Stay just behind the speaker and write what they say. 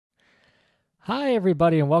Hi,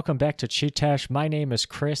 everybody, and welcome back to Chee-Tash. My name is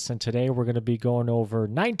Chris, and today we're going to be going over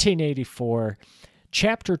 1984,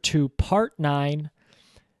 Chapter 2, Part 9,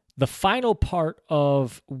 the final part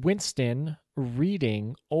of Winston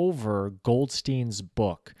reading over Goldstein's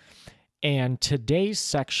book. And today's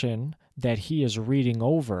section that he is reading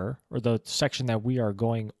over, or the section that we are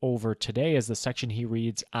going over today, is the section he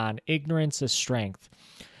reads on ignorance is strength.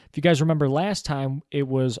 If you guys remember last time, it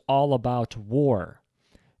was all about war.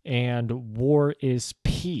 And war is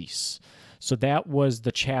peace. So that was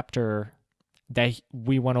the chapter that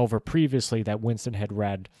we went over previously that Winston had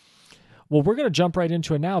read. Well, we're going to jump right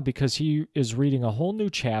into it now because he is reading a whole new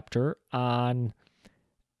chapter on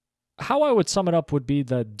how I would sum it up would be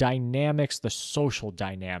the dynamics, the social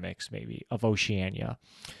dynamics maybe of Oceania.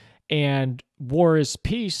 And War is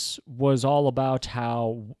Peace was all about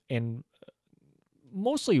how and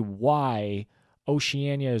mostly why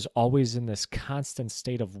Oceania is always in this constant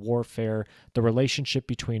state of warfare, the relationship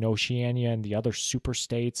between Oceania and the other super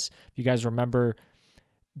states. If you guys remember,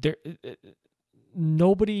 there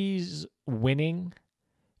nobody's winning,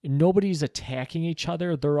 nobody's attacking each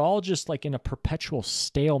other. They're all just like in a perpetual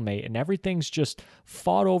stalemate, and everything's just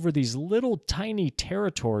fought over these little tiny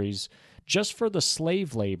territories just for the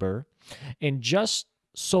slave labor, and just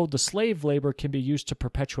so the slave labor can be used to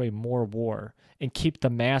perpetuate more war and keep the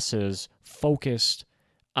masses focused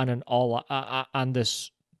on on this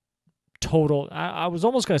total. I was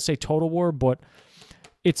almost going to say total war, but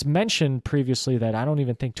it's mentioned previously that I don't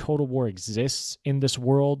even think total war exists in this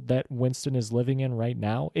world that Winston is living in right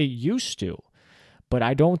now. It used to, but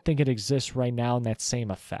I don't think it exists right now in that same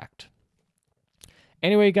effect.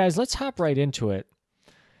 Anyway, guys, let's hop right into it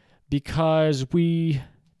because we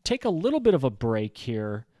take a little bit of a break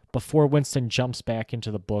here before Winston jumps back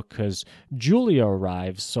into the book because Julia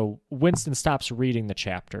arrives. So Winston stops reading the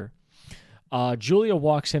chapter. Julia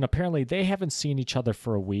walks in. Apparently, they haven't seen each other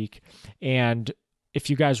for a week. And if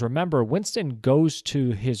you guys remember, Winston goes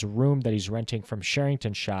to his room that he's renting from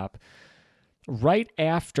Sherrington Shop right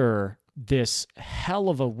after this hell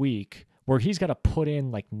of a week where he's got to put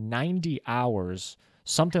in like 90 hours,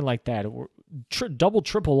 something like that, double,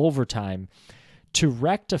 triple overtime to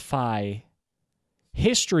rectify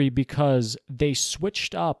history because they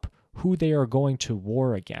switched up who they are going to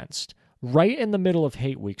war against right in the middle of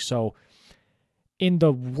Hate Week. So in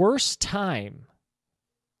the worst time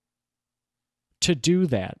to do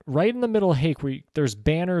that, right in the middle of Hate Week, there's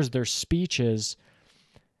banners, there's speeches.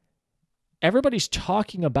 Everybody's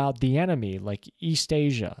talking about the enemy, like East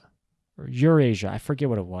Asia or Eurasia. I forget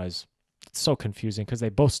what it was. It's so confusing because they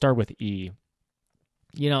both start with E.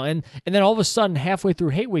 And then all of a sudden, halfway through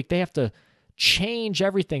Hate Week, they have to change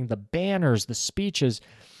everything, the banners, the speeches.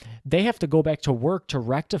 They have to go back to work to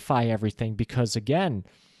rectify everything because, again,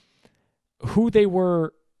 who they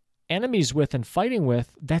were enemies with and fighting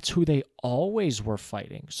with, that's who they always were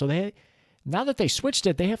fighting. So now that they switched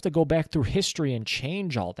it, they have to go back through history and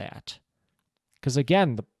change all that. Because,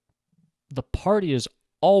 again, the party is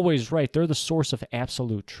always right. They're the source of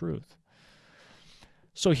absolute truth.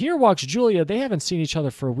 So here walks Julia. They haven't seen each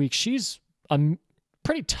other for a week. She's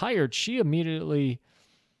pretty tired. She immediately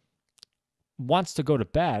wants to go to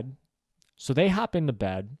bed. So they hop into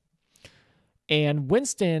bed. And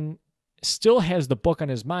Winston still has the book on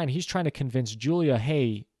his mind. He's trying to convince Julia,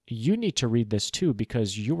 hey, you need to read this too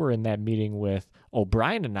because you were in that meeting with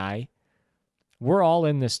O'Brien and I. We're all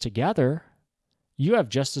in this together. You have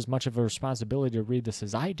just as much of a responsibility to read this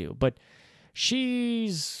as I do. But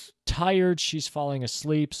she's tired, she's falling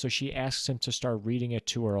asleep, so she asks him to start reading it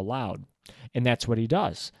to her aloud. And that's what he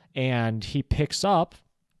does. And he picks up,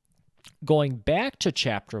 going back to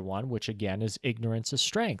chapter 1, which again is ignorance is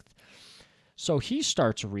strength. So he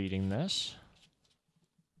starts reading this.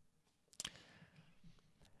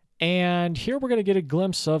 And here we're going to get a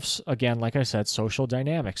glimpse of, again, like I said, social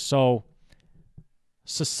dynamics. So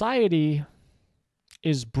society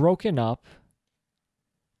is broken up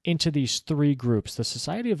into these three groups. The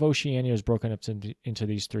Society of Oceania is broken up into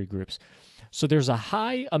these three groups. So there's a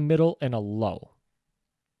high, a middle, and a low.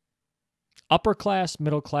 Upper class,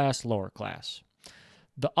 middle class, lower class.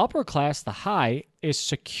 The upper class, the high, is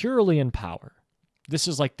securely in power. This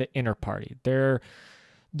is like the inner party. They're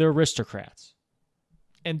aristocrats.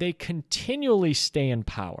 And they continually stay in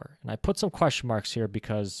power. And I put some question marks here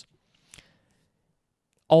because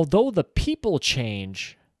although the people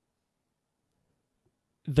change,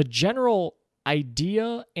 the general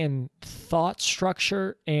idea and thought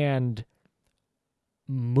structure and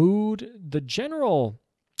mood, the general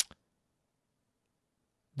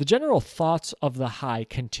thoughts of the high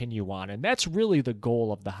continue on. And that's really the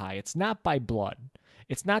goal of the high. It's not by blood.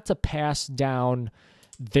 It's not to pass down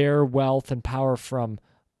their wealth and power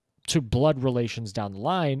to blood relations down the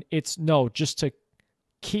line. It's no, just to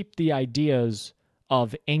keep the ideas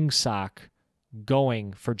of Ingsoc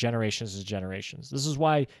going for generations and generations. This is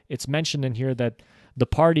why it's mentioned in here that the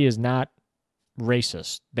party is not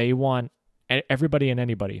racist. They want everybody and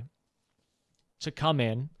anybody to come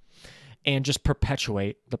in and just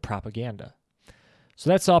perpetuate the propaganda. So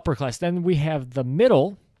that's the upper class. Then we have the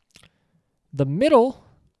middle. The middle,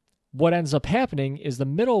 what ends up happening is the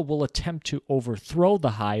middle will attempt to overthrow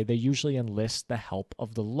the high. They usually enlist the help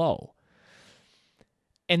of the low.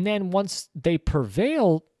 And then once they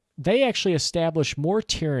prevail, they actually establish more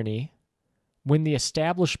tyranny when the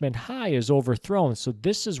establishment high is overthrown. So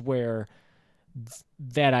this is where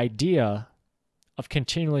that idea of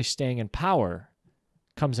continually staying in power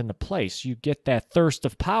comes into place. You get that thirst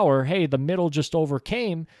of power. Hey, the middle just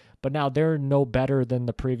overcame, but now they're no better than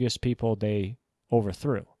the previous people they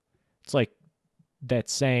overthrew. It's like that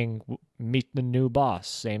saying, meet the new boss,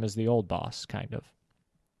 same as the old boss, kind of.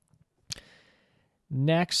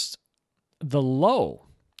 Next, the low.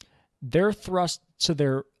 They're thrust to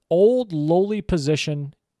their old lowly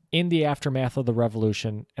position in the aftermath of the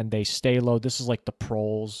revolution, and they stay low. This is like the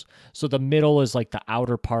proles. So the middle is like the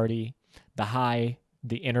outer party, the high,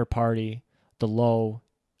 the inner party, the low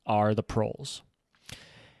are the proles.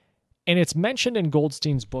 And it's mentioned in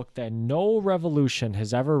Goldstein's book that no revolution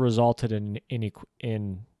has ever resulted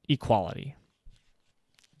in equality.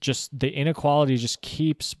 Just the inequality just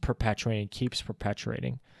keeps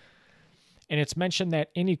perpetuating. And it's mentioned that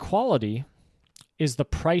inequality is the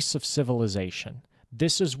price of civilization.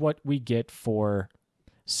 This is what we get for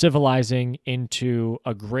civilizing into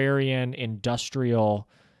agrarian, industrial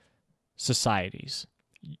societies.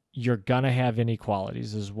 You're going to have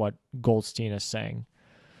inequalities, is what Goldstein is saying.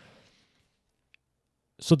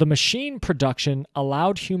 So the machine production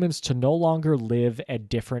allowed humans to no longer live at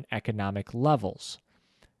different economic levels.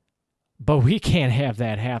 But we can't have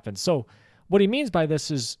that happen. So what he means by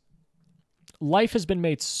this is life has been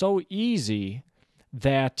made so easy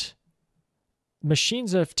that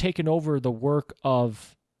machines have taken over the work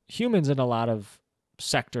of humans in a lot of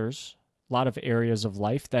sectors, a lot of areas of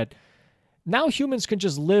life, that now humans can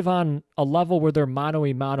just live on a level where they're mano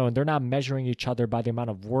a mano and they're not measuring each other by the amount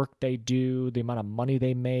of work they do, the amount of money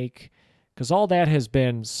they make, because all that has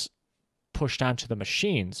been pushed onto the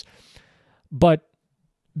machines. But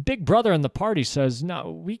Big Brother in the party says, no,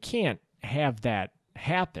 we can't have that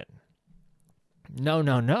happen. No.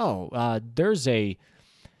 There's a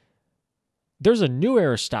new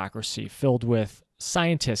aristocracy filled with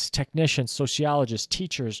scientists, technicians, sociologists,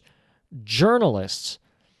 teachers, journalists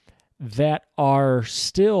that are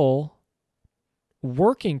still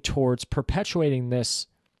working towards perpetuating this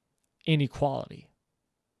inequality.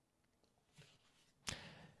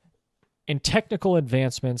 And technical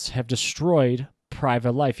advancements have destroyed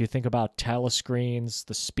private life. You think about telescreens,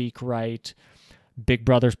 the speak right, Big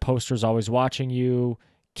Brother's posters always watching you,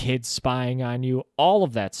 kids spying on you, all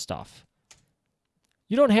of that stuff.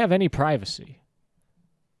 You don't have any privacy.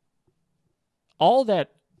 All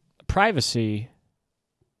that privacy,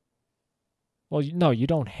 well, no, you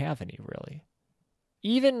don't have any, really.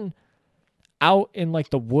 Even out in like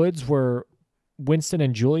the woods where Winston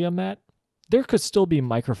and Julia met, there could still be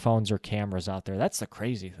microphones or cameras out there. That's the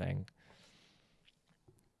crazy thing.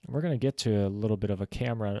 We're going to get to a little bit of a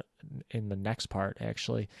camera in the next part,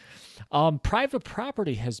 actually. Private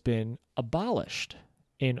property has been abolished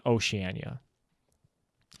in Oceania.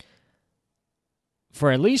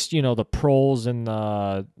 For at least, the proles and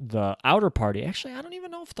the outer party. Actually, I don't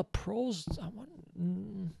even know if the proles...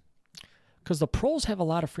 Because the proles have a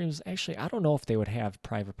lot of freedoms. Actually, I don't know if they would have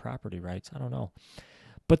private property rights. I don't know.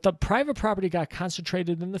 But the private property got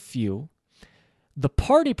concentrated in the few. The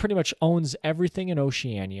party pretty much owns everything in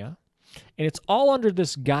Oceania. And it's all under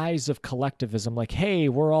this guise of collectivism. Like, hey,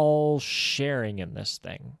 we're all sharing in this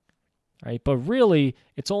thing. Right? But really,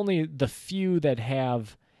 it's only the few that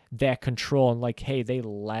have that control. And like, hey, they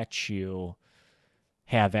let you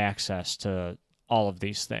have access to all of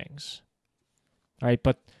these things. All right?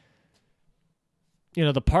 But,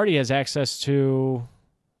 the party has access to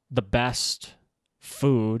the best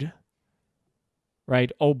food.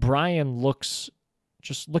 Right? O'Brien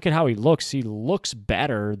just look at how he looks. He looks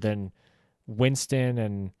better than Winston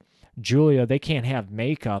and Julia. They can't have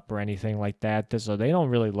makeup or anything like that, so they don't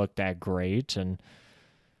really look that great. And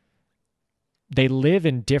they live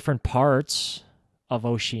in different parts of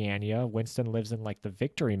Oceania. Winston lives in like the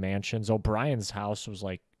Victory Mansions. O'Brien's house was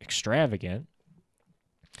like extravagant.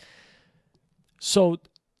 So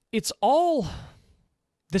it's all,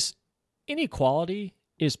 this inequality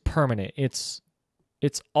is permanent. It's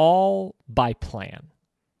all by plan.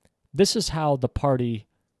 This is how the party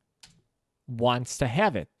wants to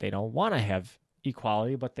have it. They don't want to have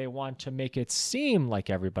equality, but they want to make it seem like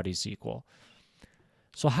everybody's equal.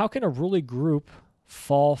 So how can a ruling group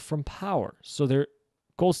fall from power? So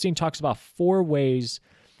Goldstein talks about 4 ways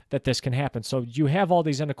that this can happen. So you have all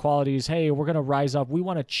these inequalities. Hey, we're going to rise up. We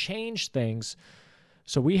want to change things.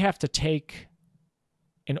 So we have to take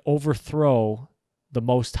and overthrow the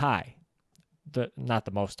Most High. Not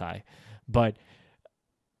the Most High, but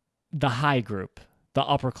the high group, the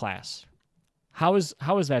upper class. How is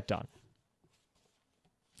that done?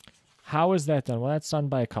 How is that done? Well, that's done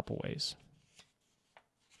by a couple ways.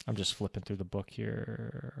 I'm just flipping through the book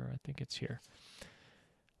here. I think it's here.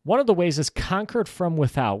 One of the ways is conquered from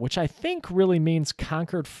without, which I think really means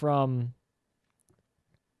conquered from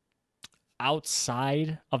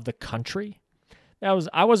outside of the country.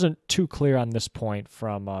 I wasn't too clear on this point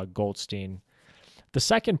from Goldstein. The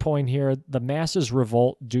second point here, the masses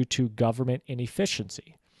revolt due to government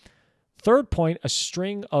inefficiency. Third point, a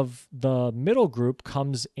string of the middle group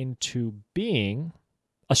comes into being.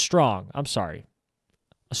 A strong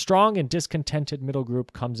and discontented middle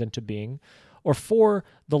group comes into being. Or 4,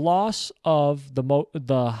 the loss of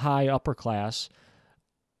the high upper class,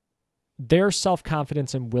 their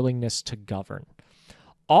self-confidence and willingness to govern.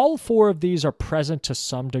 All 4 of these are present to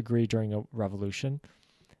some degree during a revolution.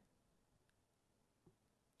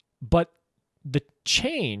 But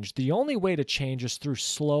the only way to change is through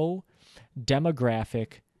slow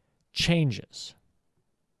demographic changes.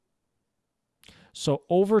 So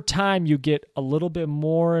over time, you get a little bit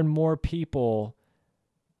more and more people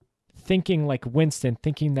thinking like Winston,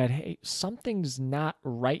 thinking that, hey, something's not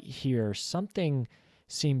right here. Something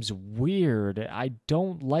seems weird. I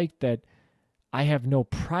don't like that I have no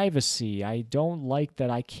privacy. I don't like that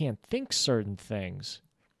I can't think certain things.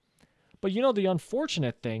 But the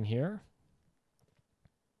unfortunate thing here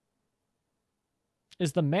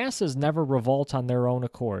is the masses never revolt on their own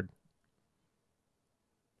accord.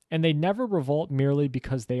 And they never revolt merely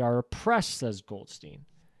because they are oppressed, says Goldstein.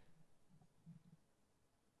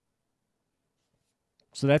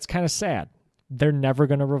 So that's kind of sad. They're never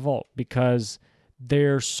going to revolt because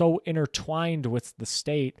they're so intertwined with the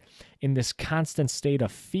state in this constant state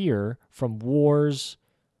of fear from wars,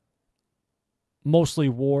 mostly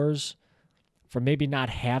wars, from maybe not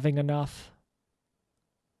having enough,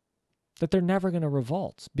 that they're never going to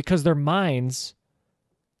revolt because their minds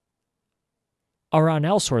are on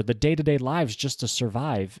elsewhere, the day-to-day lives just to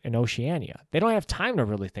survive in Oceania. They don't have time to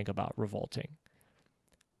really think about revolting.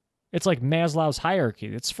 It's like Maslow's hierarchy.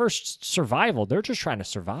 It's first survival. They're just trying to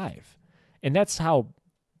survive. And that's how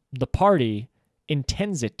the party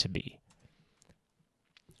intends it to be.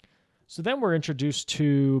 So then we're introduced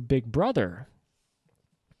to Big Brother.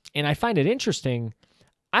 And I find it interesting.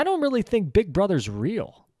 I don't really think Big Brother's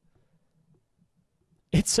real.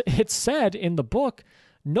 It's said in the book,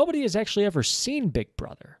 nobody has actually ever seen Big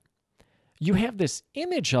Brother. You have this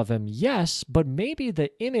image of him, yes, but maybe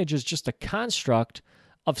the image is just a construct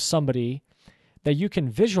of somebody that you can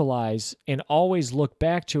visualize and always look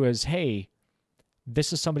back to as, hey,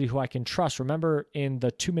 this is somebody who I can trust. Remember in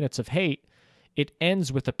the 2 Minutes of Hate, it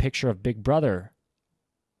ends with a picture of Big Brother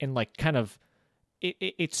and like kind of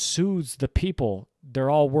it soothes the people.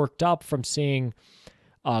 They're all worked up from seeing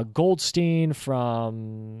Goldstein,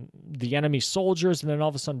 from the enemy soldiers, and then all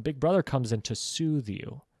of a sudden Big Brother comes in to soothe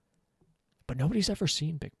you. But nobody's ever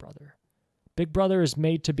seen Big Brother. Big Brother is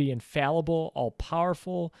made to be infallible,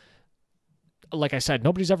 all-powerful. Like I said,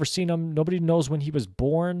 nobody's ever seen him. Nobody knows when he was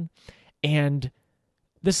born. And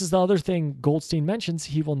this is the other thing Goldstein mentions,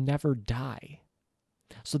 he will never die.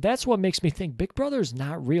 So that's what makes me think Big Brother is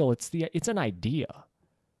not real. It's an idea.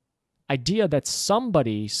 Idea that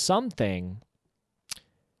somebody, something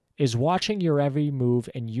is watching your every move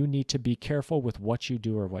and you need to be careful with what you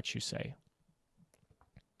do or what you say.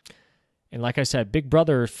 And like I said, Big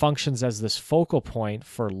Brother functions as this focal point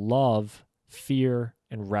for love, fear,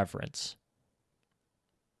 and reverence.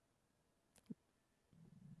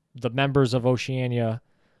 The members of Oceania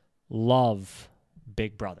love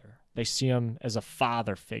Big Brother. They see him as a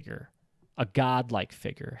father figure, a godlike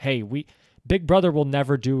figure. Hey, Big Brother will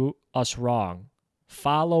never do us wrong.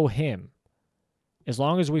 Follow him. As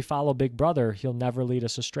long as we follow Big Brother, he'll never lead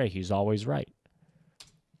us astray. He's always right.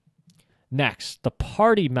 Next, the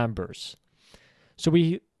party members. So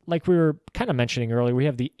like we were kind of mentioning earlier, we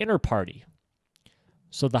have the inner party.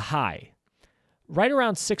 So the high. Right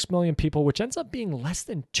around 6 million people, which ends up being less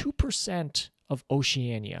than 2% of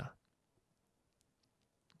Oceania.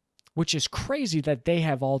 Which is crazy that they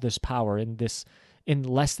have all this power in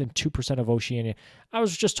less than 2% of Oceania. I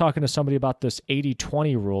was just talking to somebody about this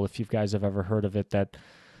 80-20 rule, if you guys have ever heard of it, that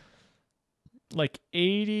like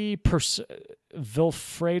 80%,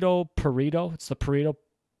 Vilfredo Pareto, it's the Pareto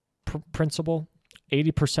principle.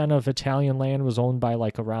 80% of Italian land was owned by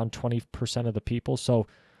like around 20% of the people. So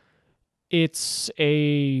it's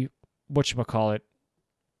a, whatchamacallit,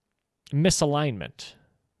 misalignment.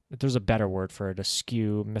 There's a better word for it, a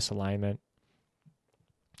skew, misalignment.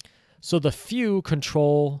 So the few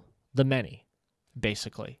control the many,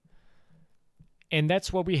 basically. And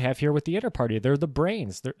that's what we have here with the inner party. They're the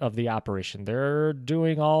brains of the operation. They're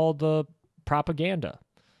doing all the propaganda.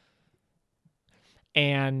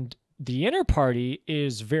 And the inner party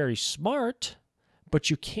is very smart, but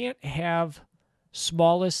you can't have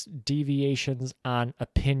smallest deviations on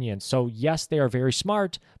opinion. So yes, they are very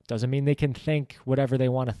smart. Doesn't mean they can think whatever they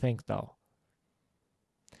want to think, though.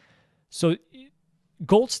 So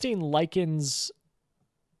Goldstein likens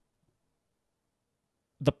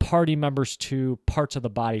the party members to parts of the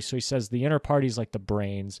body. So he says the inner party is like the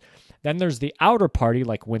brains. Then there's the outer party,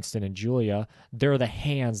 like Winston and Julia. They're the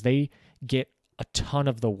hands. They get a ton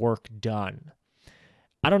of the work done.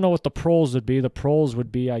 I don't know what the proles would be. The proles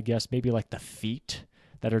would be, I guess, maybe like the feet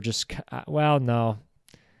that are just, well, no.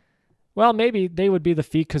 Well, maybe they would be the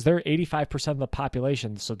feet because they're 85% of the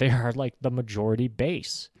population. So they are like the majority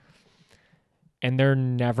base. And they're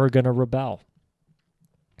never going to rebel.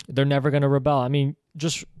 They're never going to rebel. I mean,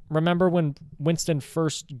 just remember when Winston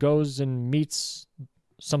first goes and meets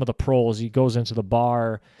some of the proles. He goes into the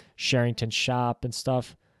bar, Sherrington's shop and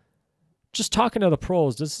stuff. Just talking to the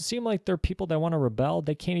proles, does it seem like they're people that want to rebel?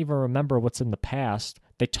 They can't even remember what's in the past.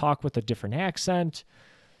 They talk with a different accent.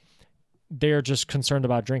 They're just concerned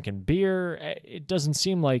about drinking beer. It doesn't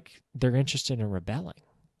seem like they're interested in rebelling.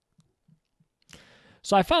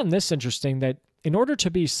 So I found this interesting, that in order to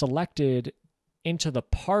be selected into the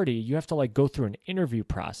party, you have to like go through an interview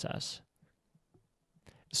process.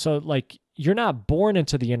 So like you're not born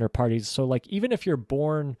into the inner party. So like even if you're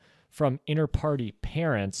born from inner party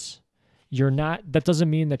parents, that doesn't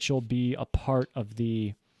mean that you'll be a part of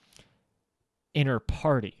the inner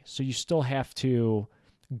party. So you still have to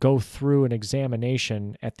go through an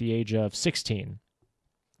examination at the age of 16.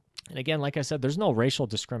 And again, like I said, there's no racial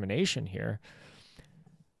discrimination here.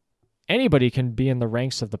 Anybody can be in the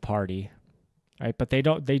ranks of the party, right? But they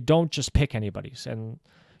don't just pick anybody. And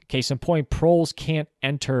case in point, proles can't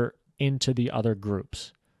enter into the other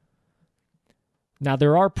groups. Now,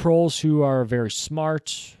 there are proles who are very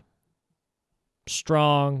smart,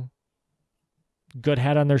 strong, good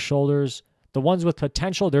head on their shoulders. The ones with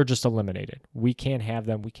potential, they're just eliminated. We can't have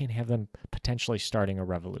them. We can't have them potentially starting a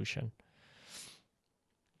revolution.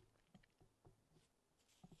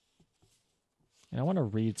 And I want to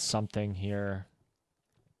read something here.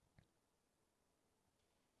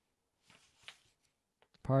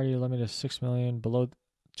 Party limit is 6 million, below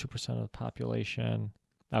 2% of the population.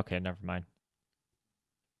 Okay, never mind.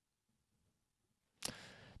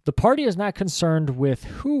 The party is not concerned with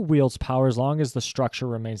who wields power as long as the structure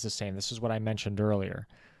remains the same. This is what I mentioned earlier.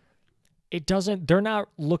 They're not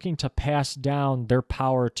looking to pass down their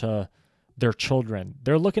power to their children.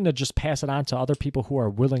 They're looking to just pass it on to other people who are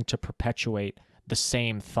willing to perpetuate the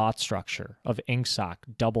same thought structure of Ingsoc,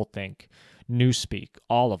 doublethink, newspeak,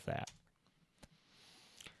 all of that.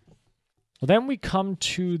 Well, then we come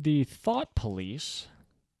to the thought police,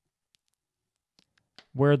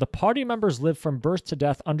 where the party members live from birth to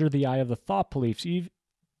death under the eye of the thought police.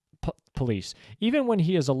 Even when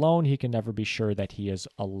he is alone, he can never be sure that he is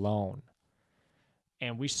alone.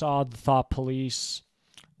 And we saw the thought police,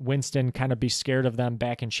 Winston, kind of be scared of them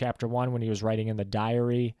back in chapter 1 when he was writing in the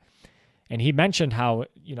diary. And he mentioned how,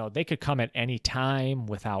 they could come at any time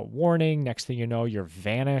without warning. Next thing you know, you're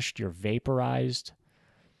vanished, you're vaporized.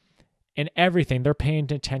 And everything, they're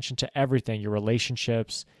paying attention to everything, your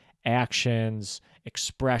relationships, actions,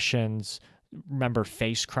 expressions. Remember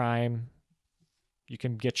face crime. You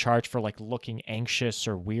can get charged for like looking anxious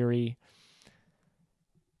or weary.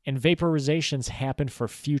 And vaporizations happen for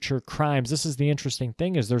future crimes. This is the interesting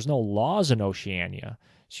thing, is there's no laws in Oceania.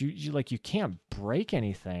 So you can't break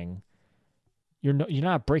anything. You're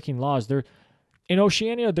not breaking laws. In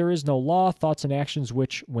Oceania, there is no law. Thoughts and actions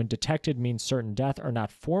which, when detected, mean certain death are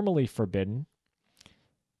not formally forbidden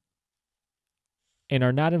and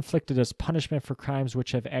are not inflicted as punishment for crimes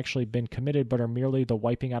which have actually been committed, but are merely the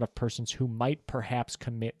wiping out of persons who might perhaps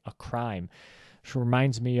commit a crime. Which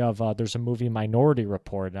reminds me of, there's a movie, Minority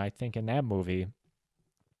Report, and I think in that movie,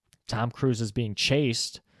 Tom Cruise is being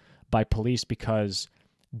chased by police because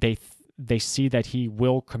they see that he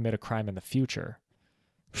will commit a crime in the future.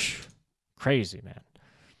 Crazy, man.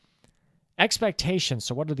 Expectations.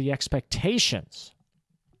 So what are the expectations?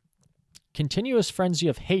 Continuous frenzy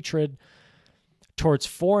of hatred towards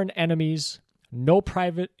foreign enemies, No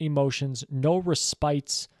private emotions, no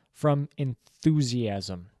respites from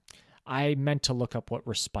enthusiasm. I meant to look up what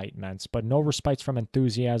respite meant, but no respites from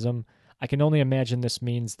enthusiasm. I can only imagine this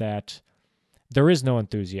means that there is no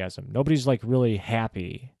enthusiasm. Nobody's like really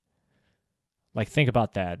happy. Like, think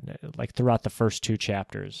about that, like throughout the first 2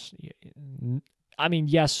 chapters. I mean,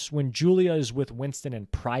 yes, when Julia is with Winston in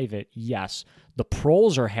private, yes, the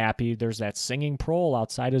proles are happy. There's that singing prole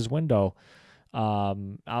outside his window,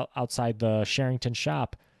 outside the Sherrington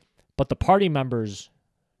shop. But the party members,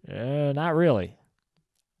 not really.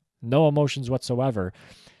 No emotions whatsoever.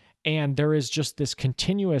 And there is just this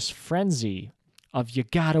continuous frenzy of you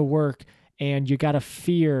got to work and you got to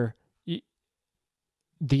fear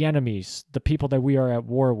the enemies, the people that we are at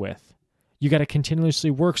war with. You got to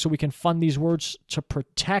continuously work so we can fund these wars to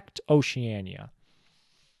protect Oceania.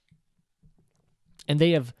 And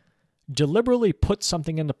they have deliberately put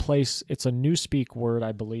something into place. It's a Newspeak word,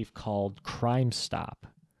 I believe, called Crime Stop.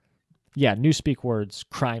 Yeah, Newspeak words,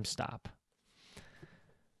 Crime Stop.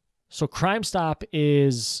 So Crime Stop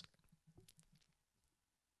is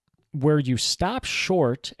where you stop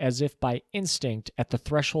short as if by instinct at the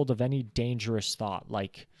threshold of any dangerous thought,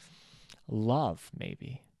 like love,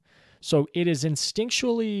 maybe. So it is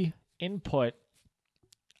instinctually input,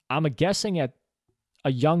 I'm guessing at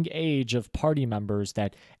a young age of party members,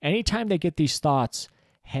 that anytime they get these thoughts,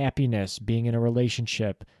 happiness, being in a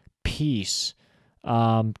relationship, peace,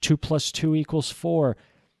 2 + 2 = 4,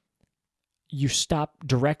 you stop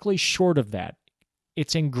directly short of that.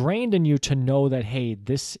 It's ingrained in you to know that, hey,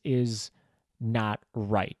 this is not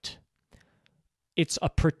right. It's a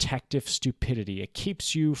protective stupidity. It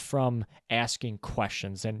keeps you from asking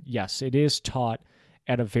questions. And yes, it is taught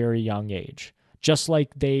at a very young age. Just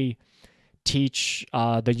like they teach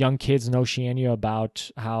the young kids in Oceania about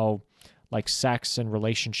how like sex and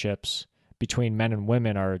relationships between men and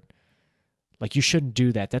women are like, you shouldn't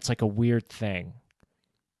do that. That's like a weird thing.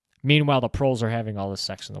 Meanwhile, the proles are having all the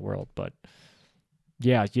sex in the world. But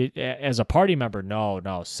yeah, as a party member,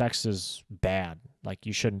 no, sex is bad. Like,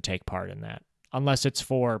 you shouldn't take part in that unless it's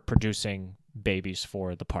for producing babies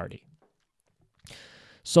for the party.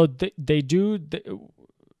 So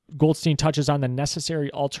Goldstein touches on the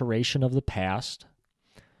necessary alteration of the past.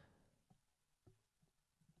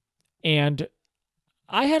 And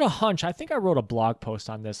I had a hunch. I think I wrote a blog post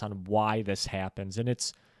on this, on why this happens. And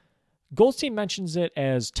Goldstein mentions it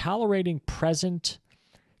as tolerating present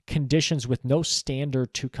conditions with no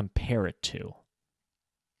standard to compare it to.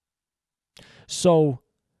 So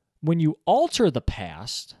when you alter the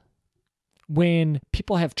past, when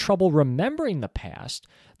people have trouble remembering the past,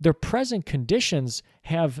 their present conditions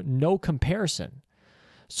have no comparison.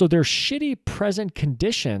 So their shitty present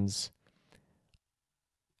conditions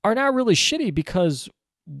are not really shitty, because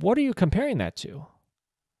what are you comparing that to?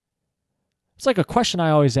 It's like a question I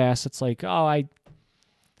always ask. It's like, I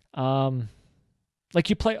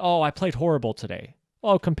played horrible today.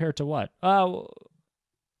 Oh, compared to what? Oh,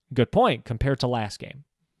 good point. Compared to last game.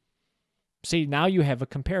 See, now you have a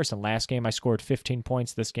comparison. Last game I scored 15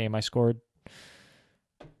 points. This game I scored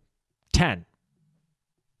 10.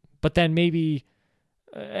 But then maybe,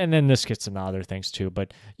 and then this gets into other things too,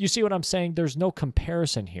 but you see what I'm saying? There's no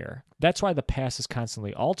comparison here. That's why the past is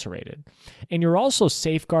constantly alterated. And you're also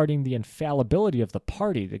safeguarding the infallibility of the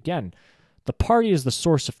party. Again, the party is the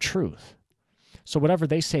source of truth. So whatever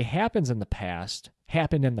they say happens in the past,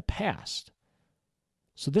 happened in the past.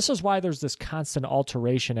 So this is why there's this constant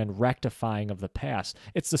alteration and rectifying of the past.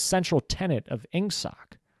 It's the central tenet of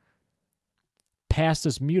INGSOC. Past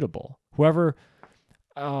is mutable.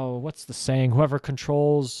 What's the saying? Whoever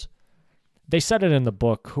controls, they said it in the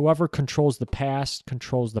book, whoever controls the past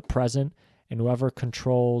controls the present, and whoever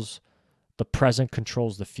controls the present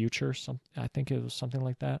controls the future. I think it was something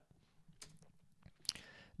like that.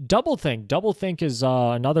 Doublethink. Doublethink is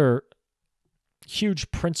another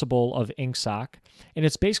huge principle of INGSOC, and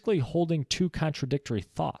it's basically holding 2 contradictory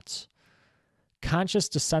thoughts. Conscious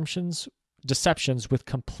deceptions with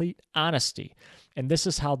complete honesty. And this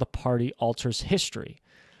is how the party alters history.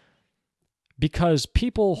 Because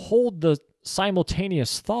people hold the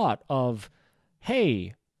simultaneous thought of,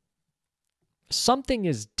 hey, something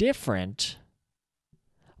is different,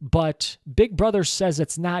 but Big Brother says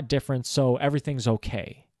it's not different, so everything's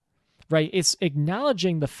okay. Right? It's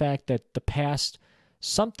acknowledging the fact that the past,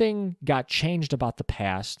 something got changed about the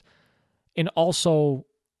past, and also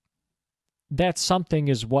that something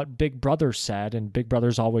is what Big Brother said, and Big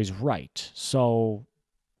Brother's always right. So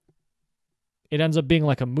it ends up being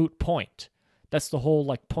like a moot point. That's the whole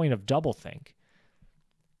like point of doublethink.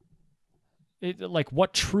 Like,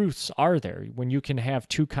 what truths are there when you can have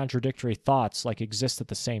 2 contradictory thoughts like exist at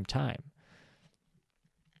the same time?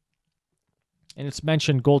 And it's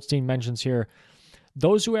mentioned, Goldstein mentions here,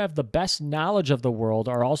 those who have the best knowledge of the world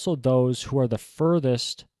are also those who are the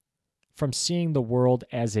furthest from seeing the world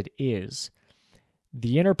as it is.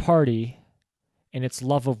 The inner party and its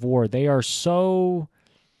love of war, they are so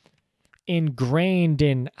ingrained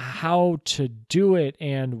in how to do it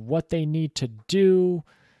and what they need to do,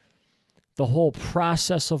 the whole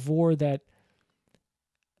process of war, that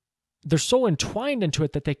they're so entwined into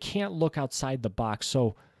it that they can't look outside the box.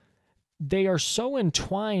 So they are so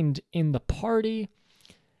entwined in the party,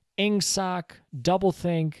 ingsoc,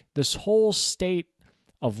 doublethink, this whole state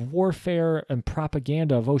of warfare and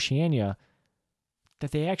propaganda of Oceania,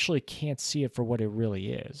 that they actually can't see it for what it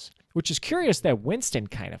really is. Which is curious that Winston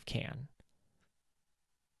kind of can.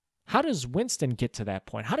 How does Winston get to that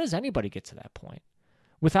point? How does anybody get to that point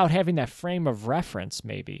without having that frame of reference,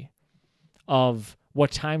 maybe, of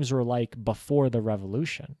what times were like before the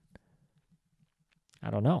revolution? I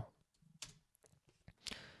don't know.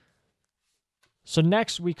 So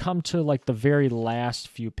next we come to like the very last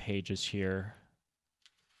few pages here.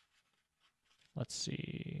 Let's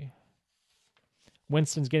see.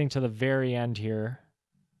 Winston's getting to the very end here,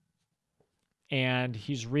 and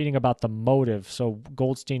he's reading about the motive. So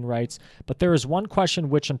Goldstein writes, but there is one question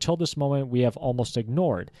which until this moment we have almost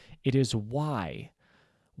ignored. It is why.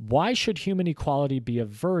 Why should human equality be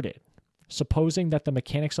averted? Supposing that the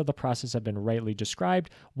mechanics of the process have been rightly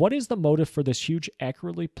described, what is the motive for this huge,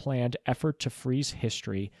 accurately planned effort to freeze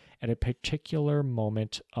history at a particular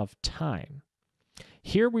moment of time?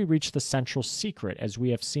 Here we reach the central secret. As we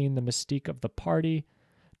have seen, the mystique of the party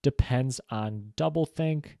depends on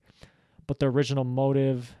doublethink, but the original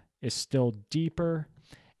motive is still deeper,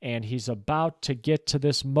 and he's about to get to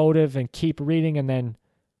this motive and keep reading, and then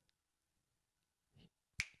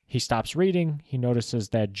he stops reading. He notices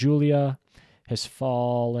that Julia has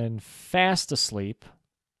fallen fast asleep.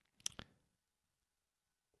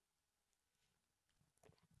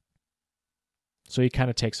 So he kind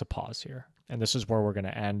of takes a pause here. And this is where we're going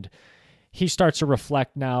to end. He starts to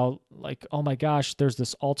reflect now, like, oh my gosh, there's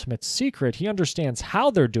this ultimate secret. He understands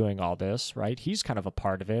how they're doing all this, right? He's kind of a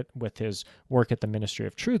part of it with his work at the Ministry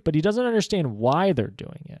of Truth, but he doesn't understand why they're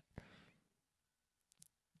doing it.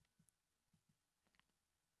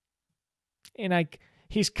 And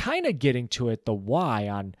he's kind of getting to it, the why,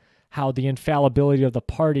 on how the infallibility of the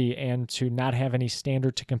party and to not have any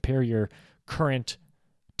standard to compare your current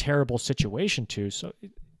terrible situation to. So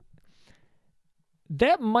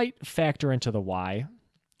that might factor into the why.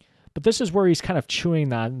 But this is where he's kind of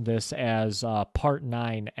chewing on this as part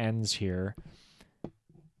 9 ends here.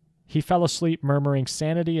 He fell asleep murmuring,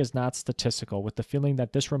 sanity is not statistical, with the feeling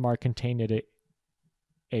that this remark contained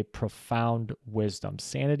a profound wisdom.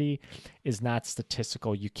 Sanity is not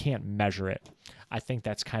statistical. You can't measure it. I think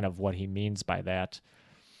that's kind of what he means by that.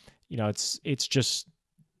 You know, it's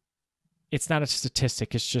not a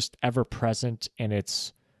statistic. It's just ever present, and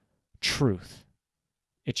it's truth.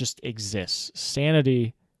 It just exists.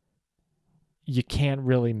 Sanity, you can't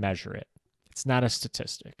really measure it. It's not a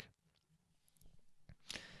statistic.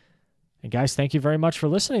 And guys, thank you very much for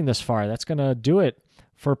listening this far. That's going to do it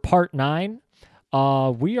for part 9.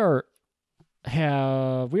 We are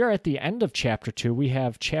at the end of chapter 2. We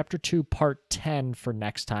have chapter 2, part 10 for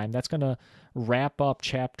next time. That's going to wrap up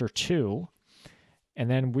chapter 2. And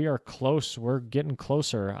then we are close. We're getting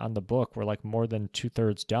closer on the book. We're like more than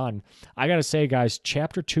 2/3 done. I got to say, guys,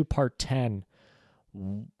 chapter 2, part 10,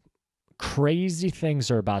 crazy things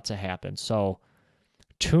are about to happen. So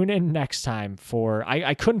tune in next time for,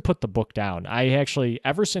 I couldn't put the book down. I actually,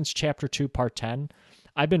 ever since chapter 2, part 10,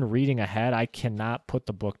 I've been reading ahead. I cannot put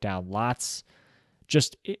the book down.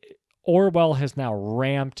 Orwell has now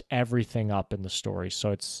ramped everything up in the story.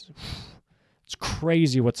 So it's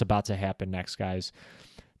crazy what's about to happen next, guys.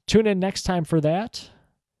 Tune in next time for that.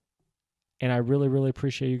 And I really, really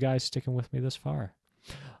appreciate you guys sticking with me this far.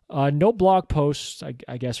 No blog posts,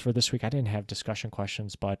 I guess, for this week. I didn't have discussion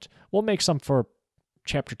questions, but we'll make some for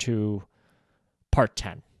chapter 2, part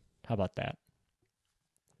 10. How about that?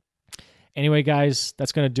 Anyway, guys,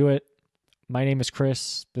 that's going to do it. My name is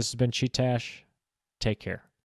Chris. This has been Chee-Tash. Take care.